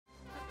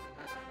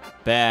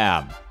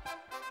Bam.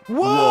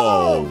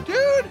 Whoa, Whoa.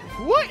 dude!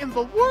 What in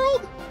the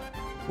world?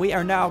 We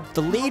are now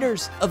the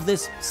leaders of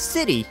this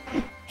city.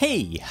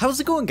 Hey, how's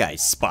it going,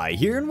 guys? Spy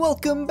here, and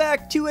welcome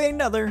back to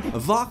another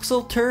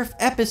Voxel Turf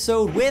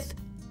episode with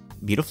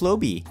Beautiful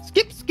OB.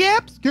 Skip,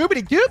 skip,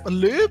 scoobity doop,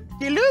 loop,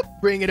 de loop,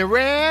 bring it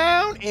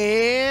around,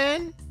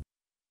 and...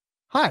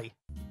 Hi.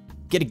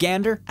 Get a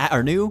gander at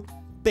our new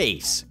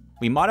base.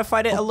 We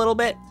modified it a little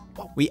bit.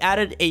 We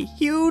added a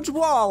huge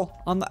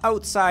wall on the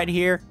outside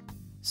here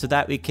so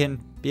that we can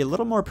be a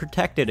little more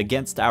protected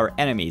against our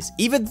enemies.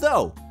 Even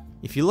though,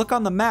 if you look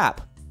on the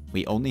map,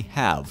 we only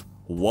have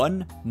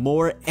one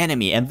more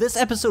enemy. And this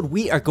episode,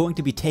 we are going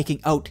to be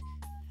taking out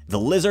the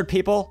lizard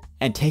people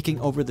and taking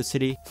over the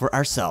city for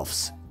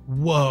ourselves.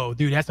 Whoa,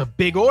 dude, that's a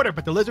big order,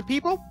 but the lizard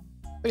people,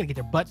 they're gonna get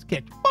their butts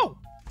kicked. Whoa!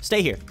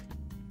 Stay here.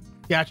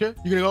 Gotcha.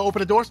 You gonna go open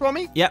the doors for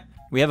me? Yep.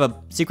 We have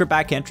a secret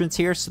back entrance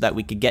here so that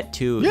we could get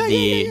to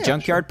the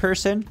junkyard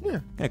person. Yeah.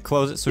 Gonna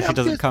close it so she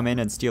doesn't come in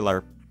and steal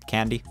our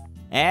candy.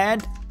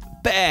 And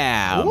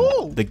bam!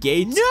 Ooh, the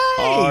gates nice.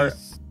 are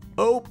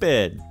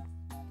open.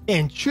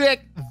 And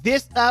check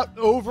this out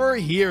over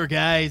here,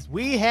 guys.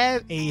 We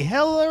have a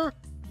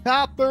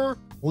helicopter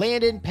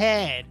landing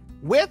pad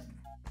with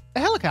a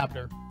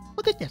helicopter.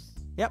 Look at this.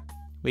 Yep.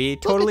 We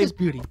Look at this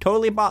beauty.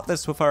 totally bought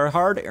this with our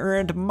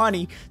hard-earned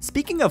money.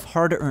 Speaking of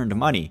hard-earned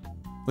money,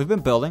 we've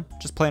been building,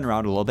 just playing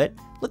around a little bit.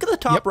 Look at the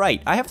top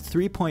right. I have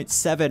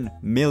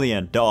 $3.7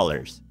 million.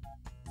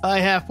 I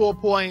have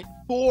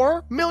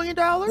 $4.4 million.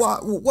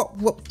 What?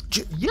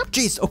 Yep.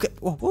 Jeez, okay.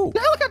 Whoa. The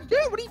helicopter,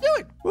 dude, what are you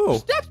doing? Whoa.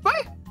 Steps,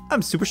 bye.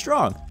 I'm super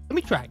strong. Let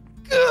me try.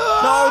 No.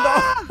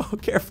 Oh,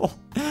 careful.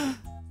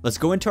 Let's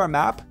go into our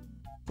map.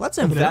 Let's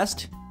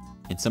invest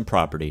in some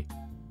property.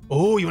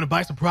 Oh, you want to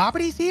buy some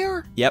properties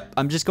here? Yep,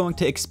 I'm just going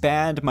to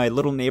expand my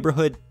little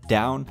neighborhood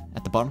down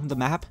at the bottom of the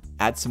map,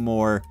 add some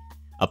more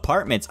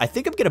apartments. I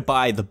think I'm gonna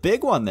buy the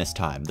big one this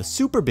time, the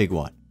super big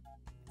one.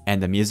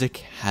 And the music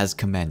has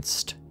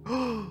commenced.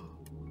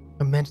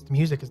 Immense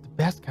music is the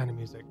best kind of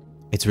music.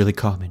 It's really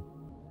calming.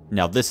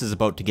 Now this is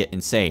about to get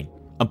insane.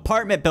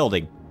 Apartment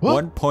building,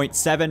 What?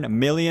 $1.7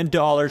 million.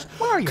 Where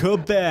are you?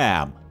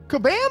 Kabam!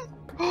 Kabam!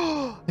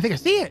 I think I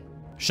see it.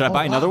 Should I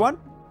buy another one?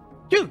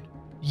 Dude,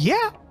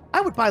 yeah,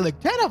 I would buy like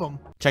 10 of them.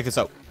 Check this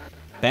out.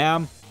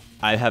 Bam!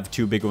 I have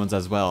two big ones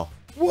as well.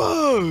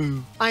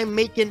 Whoa! I'm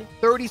making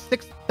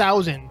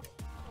 36,000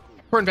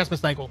 per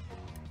investment cycle.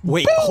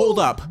 Wait, Boom! hold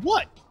up.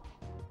 What?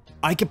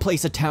 I could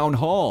place a town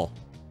hall.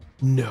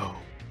 No.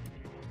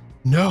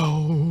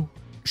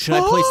 Should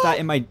I place that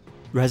in my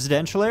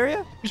residential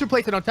area? You should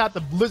place it on top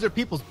of lizard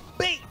people's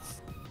base.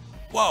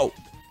 Whoa,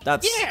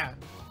 that's Yeah.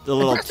 a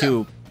little Aggressive.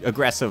 too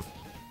aggressive.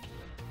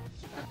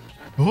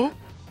 Oh.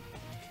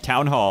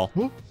 Town hall.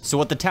 Huh? So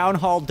what the town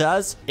hall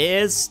does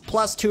is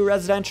 +2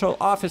 residential,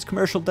 office,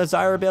 commercial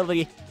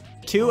desirability,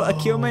 2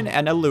 acumen,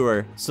 and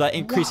allure. So that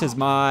increases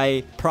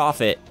my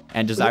profit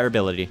and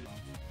desirability.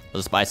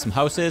 Let's buy some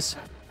houses.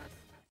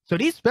 So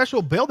these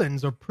special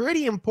buildings are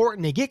pretty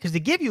important to get because they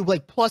give you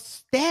like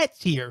plus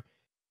stats here.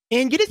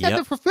 And you just have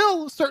to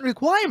fulfill certain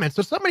requirements.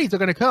 So some of these are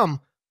going to come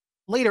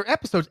later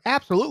episodes,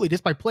 absolutely,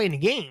 just by playing the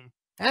game.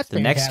 That's The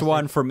next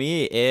one for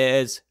me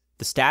is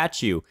the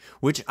statue,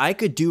 which I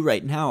could do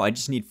right now. I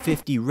just need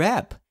 50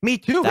 rep. Me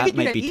too. That we could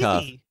do might be easy.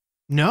 tough.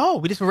 No,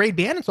 we just raid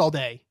bandits all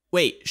day.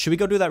 Wait, should we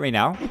go do that right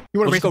now? You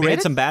want to Let's go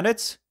raid some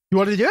bandits? You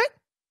want to do it?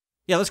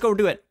 Yeah, let's go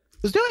do it.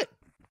 Let's do it.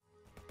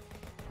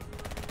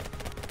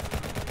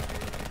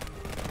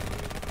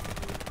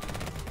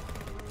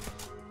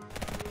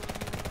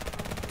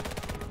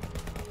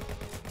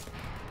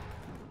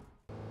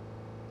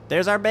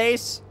 There's our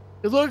base.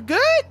 It look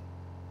good.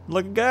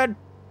 Looking good.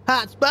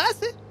 Hot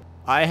spicy.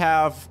 I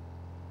have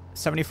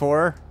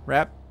 74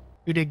 rep.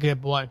 You did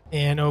good, boy.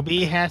 And OB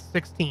has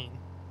 16.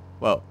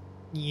 Whoa.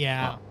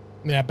 Yeah.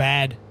 Yeah,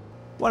 bad.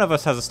 One of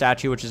us has a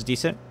statue, which is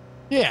decent.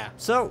 Yeah.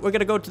 So we're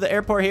gonna go to the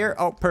airport here.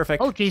 Oh,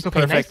 perfect. Oh, geez.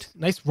 Okay, Perfect.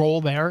 nice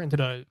roll there into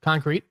the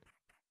concrete.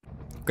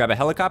 Grab a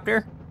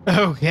helicopter,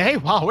 Okay.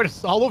 Wow, we're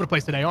just all over the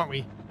place today, aren't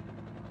we?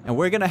 and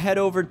we're gonna head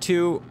over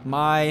to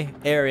my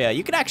area.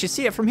 You can actually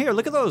see it from here.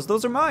 Look at those.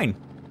 Those are mine.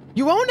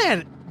 You own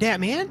that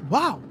man.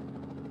 Wow.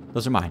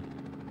 Those are mine.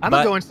 I'm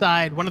gonna go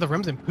inside one of the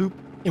rooms and poop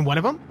in one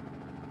of them.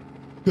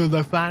 Good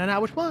luck finding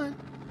out which one.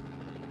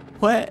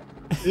 What?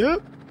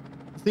 Yep.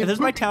 And there's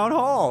my town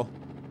hall.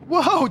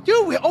 Whoa,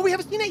 dude. We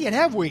haven't seen it yet,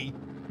 have we?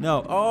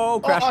 No.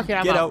 Oh, crash. okay,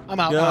 I'm Get out. out. I'm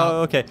out. Oh, I'm out.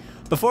 okay.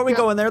 Before we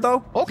go in there,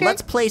 though, Okay.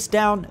 let's place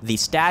down the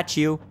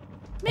statue.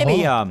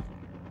 Maybe,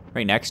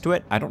 right next to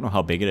it. I don't know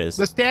how big it is.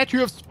 The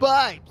statue of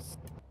Spipes.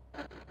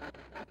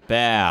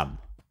 Bam.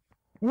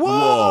 Whoa,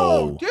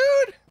 Whoa.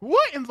 dude.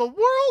 What in the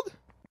world?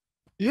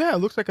 Yeah, it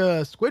looks like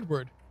a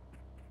Squidward.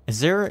 Is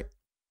there...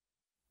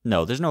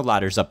 No, there's no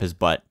ladders up his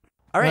butt.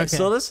 All right, Okay.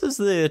 so this is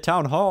the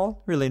town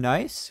hall. Really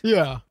nice.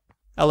 Yeah.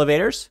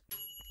 Elevators.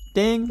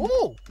 Ding.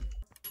 Oh,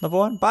 Level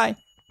 1. Bye.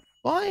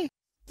 why?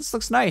 This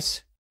looks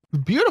nice.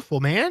 Beautiful,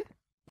 man.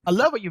 I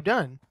love what you've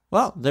done.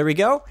 Well, there we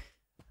go.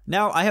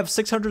 Now I have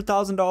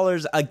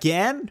 $600,000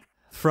 again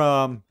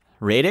from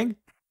raiding.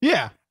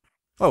 Yeah.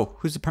 Oh,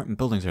 whose apartment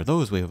buildings are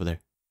those way over there?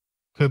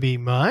 Could be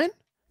mine.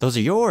 Those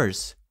are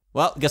yours.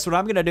 Well, guess what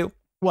I'm gonna do?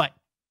 What?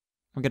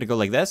 I'm gonna go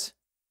like this.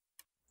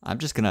 I'm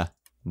just gonna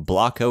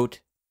block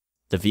out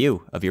the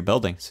view of your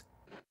buildings.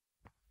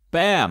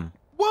 Bam!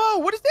 Whoa,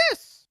 what is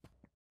this?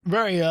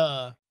 Very,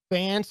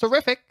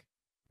 fan-serific.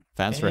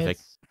 Fan-serific.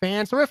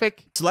 Fan-serific.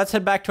 So let's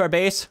head back to our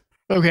base.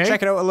 Okay.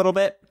 Check it out a little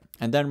bit.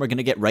 And then we're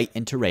gonna get right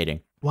into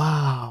raiding.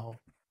 Wow.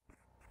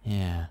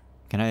 Yeah.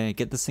 Can I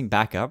get this thing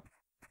back up?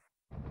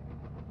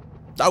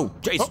 Oh,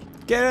 Jason!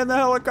 Get in the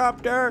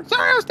helicopter!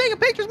 Sorry, I was taking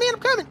pictures, man. I'm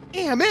coming.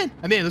 Yeah, I'm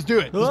in. Let's do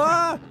it.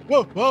 Ah!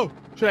 Whoa, whoa.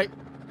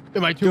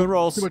 Am I Doing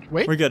rolls. too much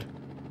weight? We're good.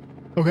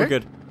 Okay. We're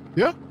good.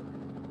 Yeah.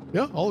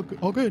 Yeah, all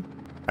good.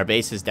 Our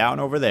base is down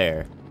over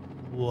there.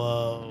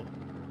 Whoa.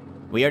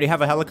 We already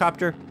have a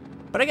helicopter,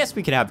 but I guess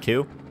we could have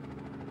two.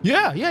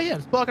 Yeah.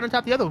 It's blocking on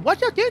top of the other one.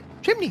 Watch out, dude.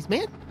 Chimneys,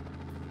 man.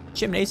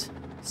 Chimneys.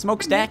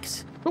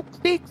 Smokestacks.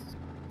 Smokestacks.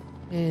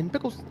 And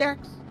pickle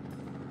stacks.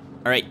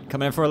 All right,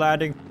 coming in for a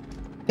landing.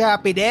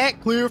 Copy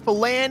that. Clear for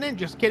landing.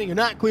 Just kidding. You're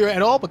not clear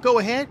at all, but go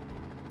ahead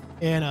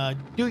and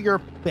do your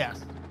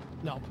best.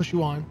 And I'll push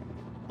you on.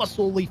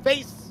 Muscly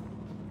face.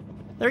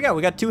 There we go.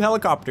 We got two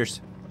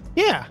helicopters.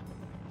 Yeah.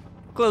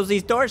 Close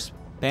these doors.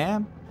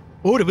 Bam.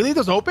 Oh, did we leave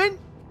those open?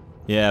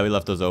 Yeah, we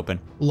left those open.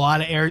 A lot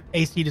of air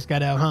AC just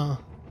got out, huh?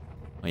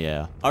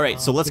 Yeah. All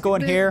right, so let's go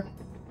in here.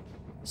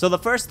 So the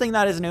first thing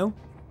that is new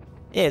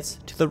is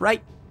to the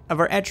right of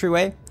our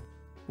entryway,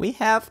 we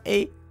have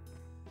a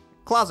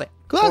closet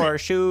for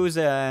shoes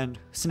and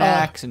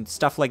snacks and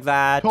stuff like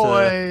that.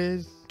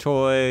 Toys.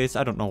 Toys.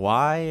 I don't know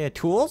why.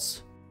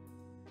 Tools.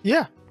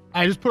 Yeah.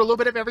 I just put a little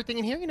bit of everything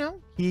in here, you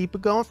know, keep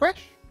it going fresh.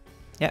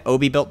 Yeah,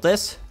 Obi built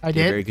this. I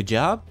did. Very good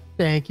job.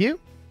 Thank you.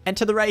 And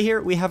to the right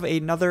here, we have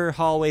another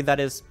hallway that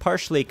is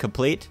partially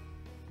complete.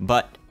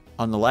 But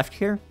on the left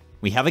here,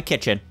 we have a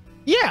kitchen.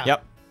 Yeah.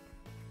 Yep.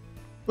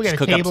 We got Just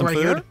a cook up table some right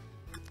food. here.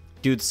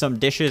 Do some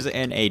dishes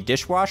in a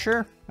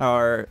dishwasher.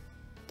 Or,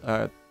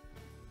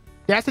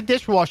 that's a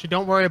dishwasher.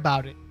 Don't worry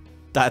about it.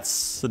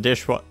 that's the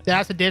dishwasher.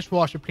 That's a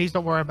dishwasher. Please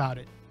don't worry about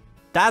it.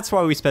 That's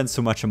why we spend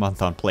so much a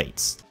month on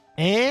plates.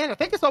 And I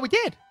think that's all we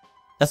did.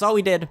 That's all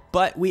we did,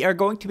 but we are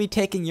going to be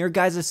taking your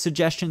guys'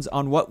 suggestions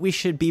on what we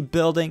should be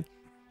building.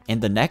 In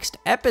the next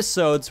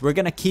episodes, we're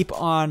going to keep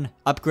on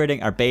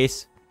upgrading our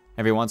base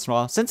every once in a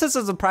while. Since this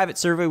is a private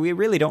server, we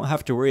really don't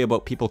have to worry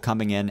about people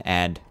coming in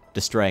and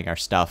destroying our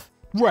stuff.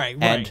 Right.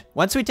 And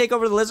once we take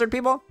over the lizard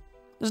people,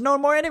 there's no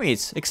more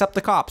enemies except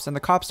the cops, and the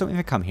cops don't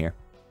even come here.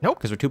 Nope.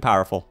 Because we're too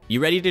powerful. You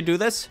ready to do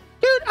this?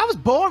 Dude, I was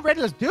born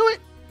ready. Let's do it.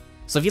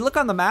 So if you look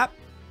on the map,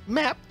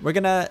 we're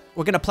gonna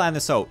plan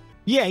this out.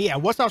 Yeah.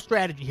 What's our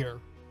strategy here?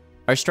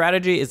 Our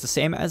strategy is the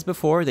same as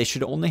before. They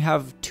should only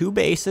have two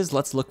bases.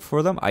 Let's look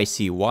for them. I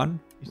see one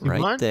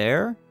right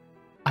there.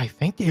 I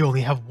think they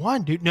only have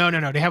one, dude. No.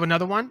 They have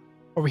another one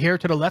over here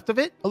to the left of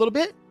it a little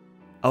bit.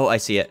 Oh, I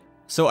see it.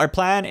 So our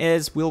plan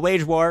is we'll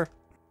wage war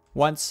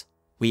once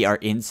we are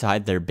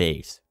inside their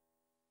base.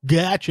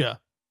 Gotcha.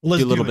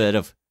 Let's do a little bit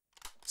of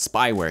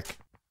spy work.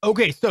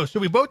 Okay, so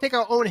should we both take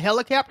our own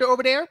helicopter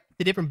over there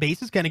to different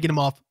bases, kind of get them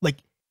off, like,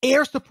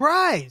 air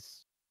surprise?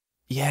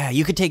 Yeah,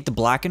 you could take the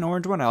black and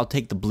orange one. I'll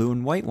take the blue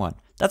and white one.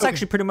 That's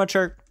actually pretty much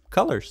our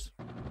colors.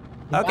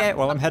 Okay,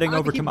 well, I'm heading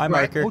over to my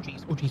marker. Oh,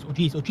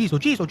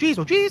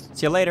 jeez.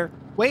 See you later.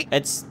 Wait.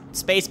 It's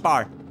space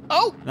bar.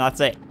 Oh. That's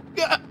it.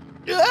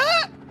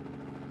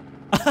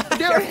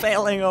 You're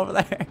failing over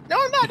there. No,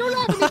 I'm not. Don't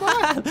laugh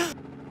at me, boy.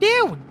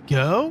 There we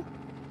go.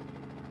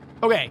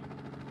 Okay.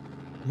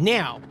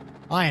 Now,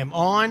 I am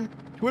on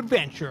to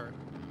adventure.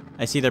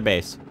 I see their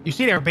base. You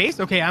see their base?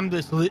 Okay, I'm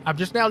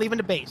just now leaving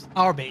the base.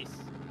 Our base.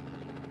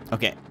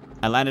 Okay.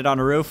 I landed on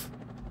a roof.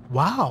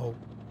 Wow.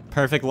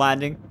 Perfect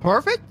landing.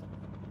 Perfect?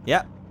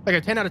 Yep. Like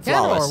a 10 out of 10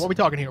 Flawless. or what are we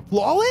talking here?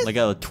 Flawless? Like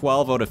a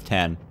 12 out of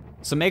 10.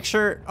 So make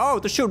sure... Oh,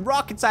 they're shooting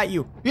rockets at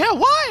you. Yeah,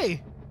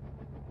 why?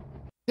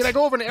 Did I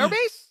go over an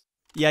airbase?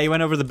 Yeah, you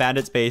went over the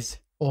bandits' base.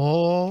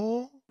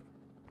 Oh.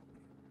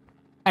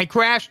 I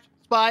crashed,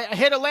 Spy. I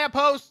hit a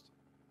lamppost.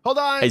 Hold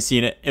on. I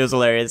seen it. It was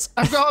hilarious.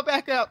 I'm going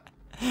back up.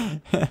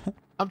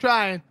 I'm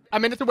trying.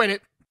 I'm in it to win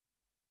it.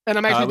 And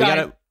I'm actually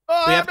dying.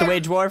 We have to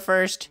wage war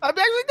first. I'm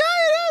actually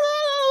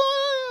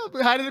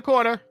dying. Hide in the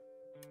corner.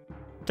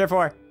 Turn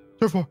 4.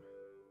 Turn 4.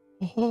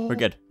 Oh. We're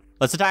good.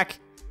 Let's attack.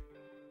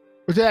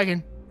 We're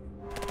attacking.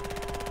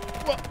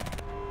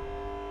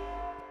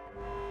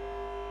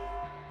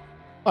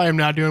 I am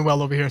not doing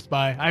well over here,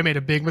 Spy. I made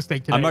a big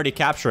mistake today. I'm already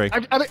capturing.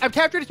 I've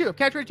captured it too. I've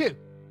captured it too.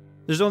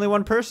 There's only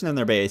one person in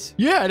their base.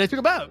 Yeah, they took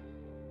him out.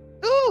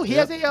 Ooh, he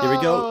has a here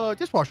we go.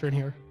 dishwasher in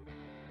here.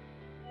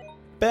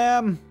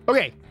 Bam.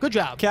 Okay, good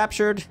job.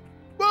 Captured.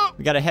 Whoa.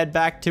 We gotta head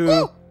back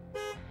to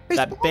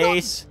that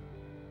base.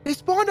 They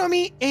spawned on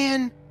me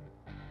and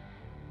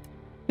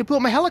they blew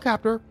up my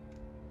helicopter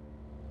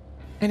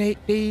and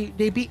they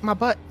beat my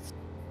butt.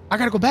 I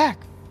gotta go back.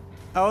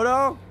 Oh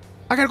no.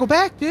 I gotta go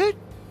back, dude.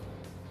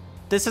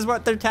 This is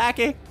what they're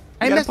attacking.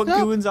 I gotta messed put up.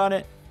 goons on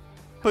it.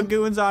 Put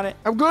goons on it.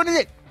 I'm going to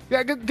it.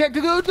 Get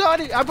goons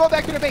on it. I'm going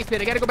back to the base,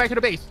 man. I gotta go back to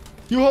the base.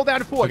 You hold down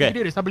the fort. Okay. You can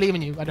do this. I believe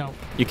in you. I don't.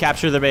 You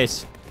capture the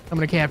base. I'm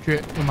gonna capture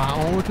it with my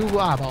own 2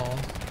 eyeballs.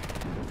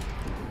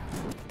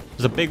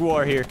 There's a big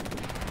war here.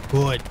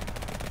 Good.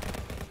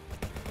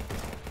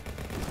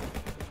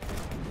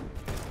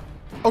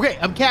 Okay,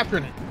 I'm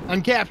capturing it.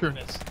 I'm capturing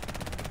this.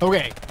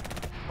 Okay.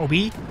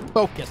 OB,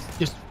 focus.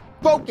 Just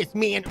focus,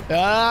 man.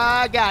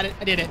 I got it.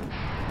 I did it.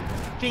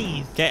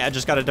 Jeez. Okay, I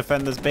just gotta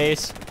defend this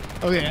base.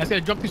 Okay, I just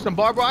gotta jump through some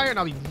barbed wire and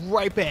I'll be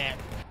right back.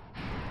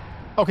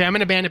 Okay, I'm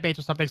in a bandit base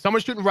or something.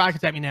 Someone's shooting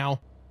rockets at me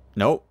now.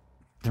 Nope.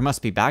 There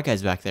must be bad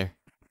guys back there.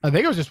 I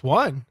think it was just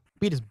one.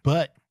 Beat his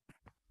butt.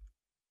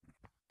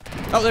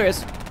 Oh, there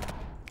is.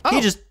 Oh,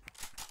 He just.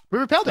 we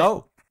repelled it.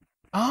 Oh,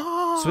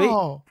 Oh.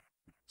 Sweet.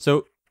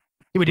 So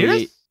Did we do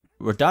this?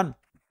 we're done.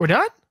 We're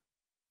done?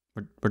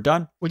 We're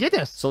done. We did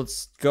this. So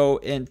let's go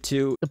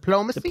into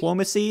Diplomacy?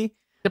 diplomacy.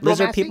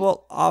 Diplomacy? Lizard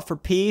people offer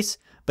peace,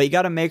 but you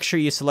got to make sure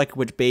you select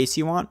which base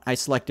you want. I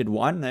selected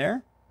one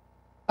there.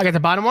 I got the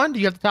bottom one. Do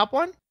you have the top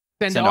one?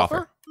 Send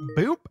offer.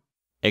 Boop.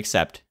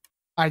 Accept.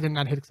 I did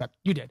not hit accept.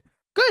 You did.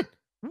 Good.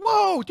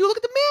 Whoa, dude, look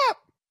at the map.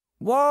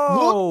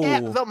 Whoa! Look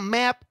at the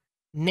map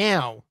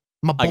now.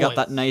 My boys. I got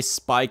that nice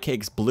Spy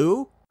Cakes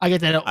blue. I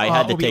get that. I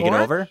had to take it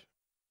over.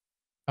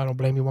 I don't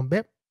blame you one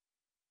bit.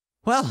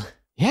 Well,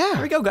 Yeah.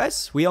 here we go,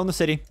 guys. We own the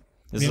city.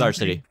 This is our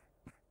city.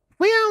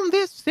 We own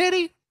this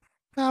city.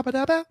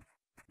 Ba-ba-da-ba.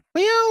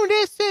 We own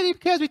this city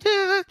because we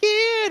took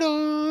it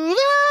over.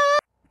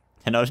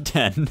 10 out of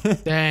 10.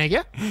 Thank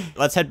you.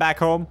 Let's head back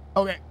home.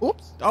 Okay.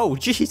 Oops. Oh,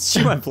 jeez,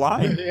 she went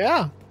flying.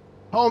 Yeah.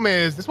 Home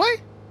is this way.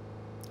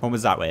 Home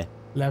is that way.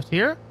 Left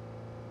here.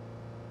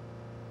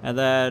 And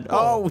then,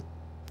 Oh.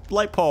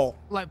 light pole.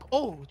 Like,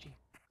 oh, gee.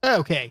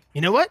 Okay.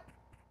 You know what?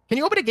 Can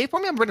you open the gate for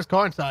me? I'm bringing this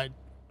car inside.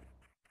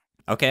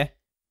 Okay.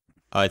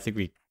 Oh, I think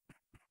we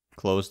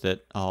closed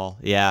it all.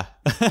 Yeah.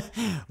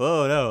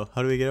 Oh, no.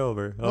 How do we get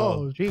over?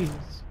 Oh, jeez.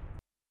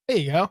 There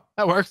you go.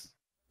 That works.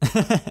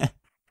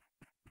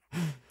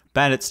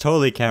 Bandits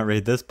totally can't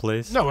raid this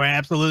place. No,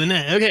 absolutely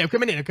not. Okay, I'm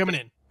coming in. I'm coming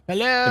in.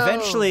 Hello.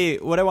 Eventually,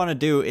 what I want to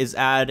do is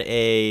add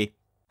a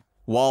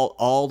wall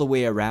all the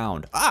way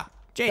around. Ah,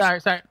 Jason.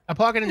 Sorry. I'm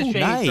parking in the Ooh,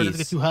 shade so it doesn't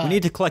get too hot. We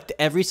need to collect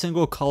every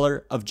single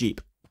color of Jeep.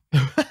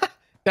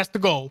 That's the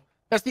goal.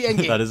 That's the end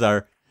game. That is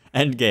our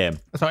end game.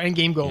 That's our end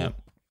game goal. Yeah.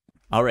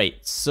 All right.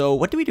 So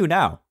what do we do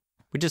now?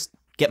 We just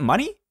get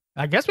money?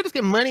 I guess we just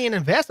get money and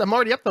invest. I'm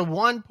already up to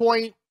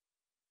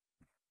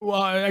well,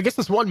 I guess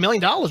it's $1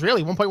 million,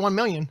 really. 1.1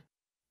 million.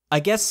 I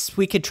guess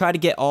we could try to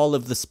get all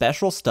of the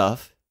special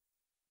stuff.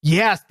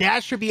 Yes,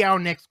 that should be our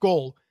next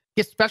goal.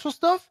 Get special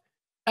stuff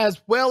as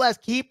well as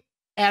keep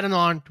adding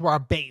on to our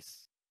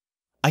base.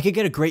 I could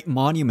get a great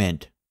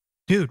monument.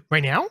 Dude,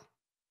 right now?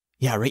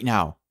 Yeah, right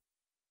now.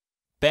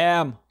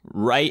 Bam.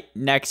 Right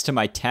next to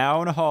my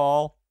town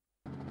hall.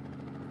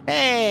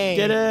 Hey.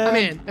 Get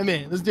in. I'm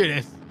in. Let's do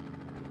this.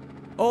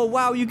 Oh,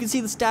 wow. You can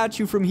see the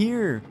statue from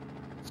here.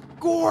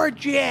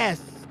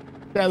 Gorgeous.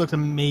 That looks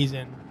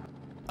amazing.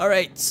 All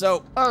right.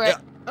 So. All right.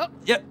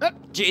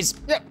 Jeez.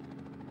 Yep.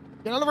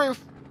 Get on the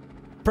roof.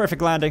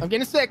 Perfect landing. I'm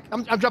getting sick.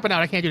 I'm jumping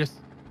out. I can't do this.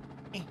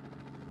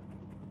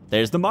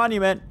 There's the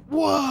monument.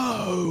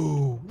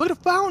 Whoa. Look at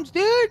the fountains,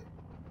 dude.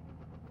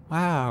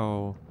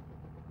 Wow.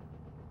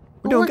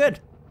 We're doing good.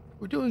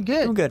 We're doing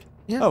good. Doing good.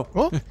 Yeah. Oh.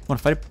 Want to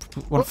fight?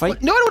 Want to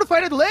fight? No, I don't want to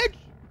fight at the ledge.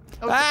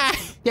 Ah!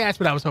 Yeah, that's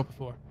what I was hoping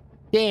for.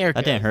 There.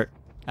 That didn't hurt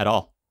at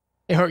all.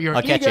 It hurt your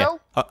I'll catch ego.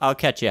 you. I'll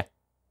catch you.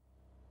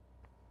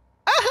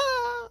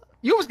 Ah!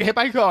 You almost get hit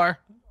by a car.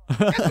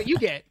 That's what you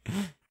get.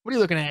 What are you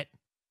looking at?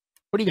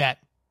 What do you got?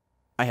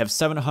 I have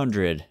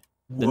 700.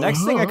 The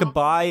next thing I could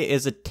buy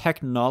is a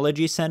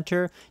technology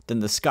center, then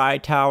the sky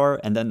tower,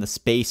 and then the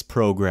space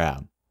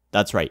program.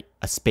 That's right,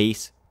 a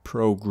space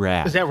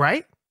program. Is that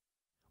right?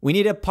 We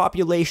need a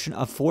population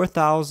of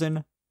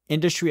 4,000,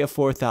 industry of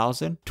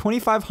 4,000,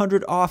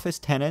 2,500 office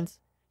tenants,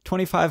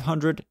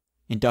 2,500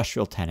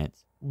 industrial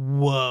tenants.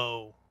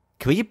 Whoa.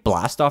 Can we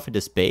blast off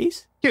into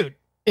space? Dude,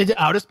 is it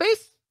outer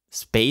space?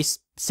 Space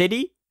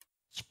city?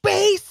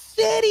 Space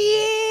City!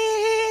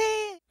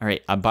 All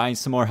right, I'm buying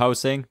some more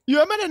housing.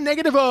 Yeah, I'm at a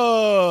negative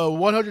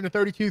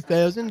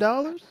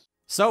 $132,000.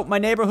 So my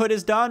neighborhood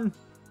is done.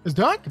 It's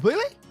done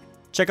completely?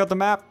 Check out the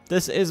map.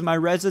 This is my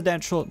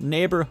residential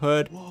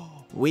neighborhood. Whoa.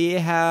 We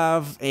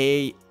have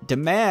a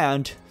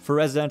demand for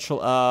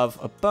residential of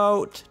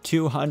about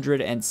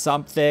 200 and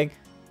something.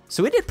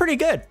 So we did pretty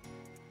good.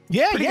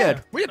 Yeah, Pretty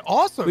good. We did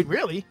awesome,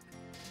 really.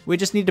 We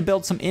just need to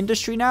build some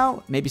industry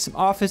now, maybe some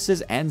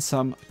offices and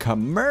some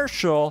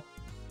commercial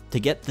to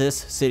get this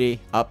city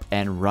up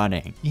and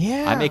running.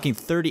 Yeah. I'm making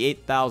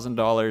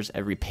 $38,000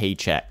 every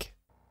paycheck.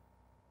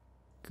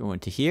 Go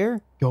into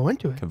here, Go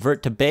into it.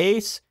 convert to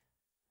base.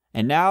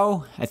 And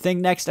now, I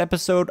think next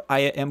episode, I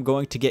am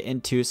going to get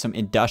into some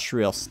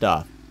industrial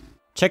stuff.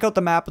 Check out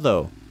the map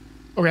though.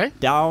 Okay.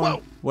 Down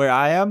Whoa. where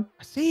I am.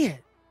 I see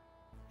it.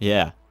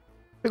 Yeah,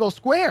 Big old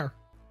square.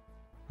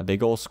 a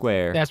big old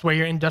square. That's where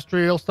your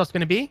industrial stuff's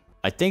going to be?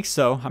 I think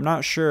so. I'm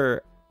not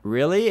sure.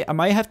 Really? I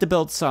might have to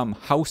build some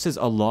houses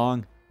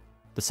along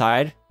the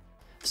side.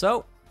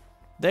 So,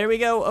 there we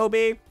go, OB.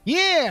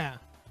 Yeah.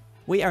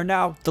 we are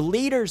now the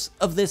leaders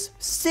of this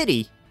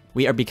city.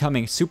 We are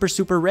becoming super,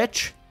 super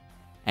rich.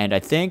 And I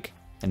think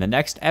in the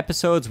next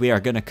episodes, we are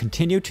going to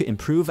continue to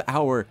improve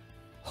our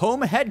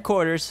home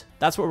headquarters.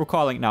 That's what we're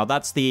calling it now.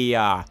 That's the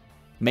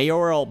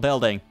mayoral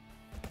building.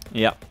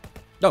 Yep.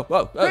 Oh,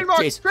 whoa, trademark,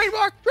 geez.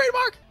 trademark.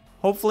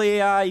 Hopefully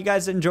you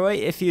guys enjoy.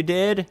 If you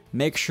did,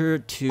 make sure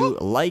to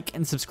like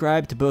and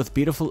subscribe to both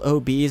Beautiful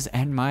OBs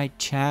and my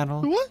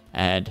channel. What?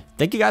 And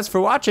thank you guys for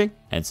watching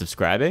and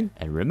subscribing.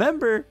 And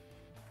remember,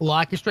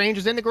 lock your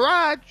strangers in the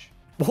garage.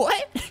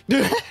 what?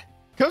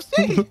 Come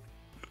see.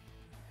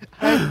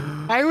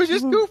 I was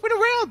just goofing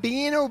around,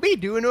 being OB,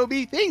 doing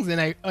OB things,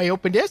 and I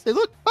opened this, and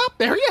look, pop,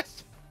 there he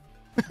is.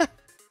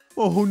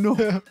 Oh no.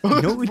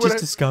 You know what we just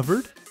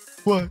discovered?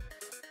 What?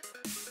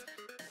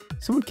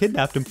 Someone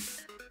kidnapped him.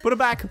 Put him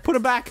back. Put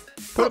him back.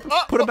 Put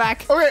him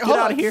back. Okay, Get hold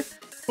out on. of here.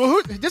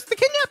 Well, this is the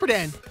kidnapper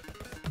then.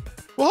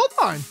 Well,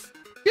 hold on.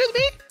 Excuse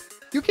me?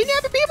 You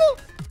kidnapping people?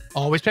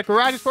 Always check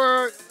garages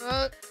for,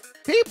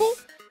 people.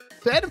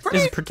 Said in front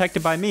This of is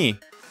protected by me.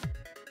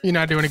 You're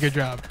not doing a good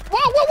job. Whoa,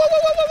 whoa, whoa, whoa,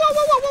 whoa, whoa,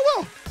 whoa, whoa,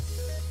 whoa, whoa.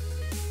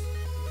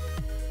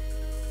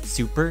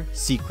 Super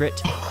secret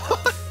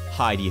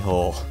hidey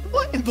hole.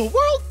 What in the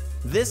world?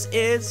 This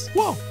is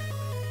Whoa.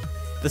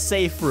 the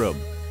safe room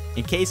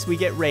in case we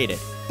get raided.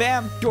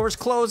 Bam, doors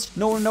closed.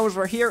 No one knows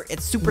we're here.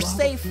 It's super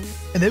safe.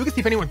 And then we can see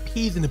if anyone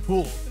pees in the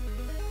pool.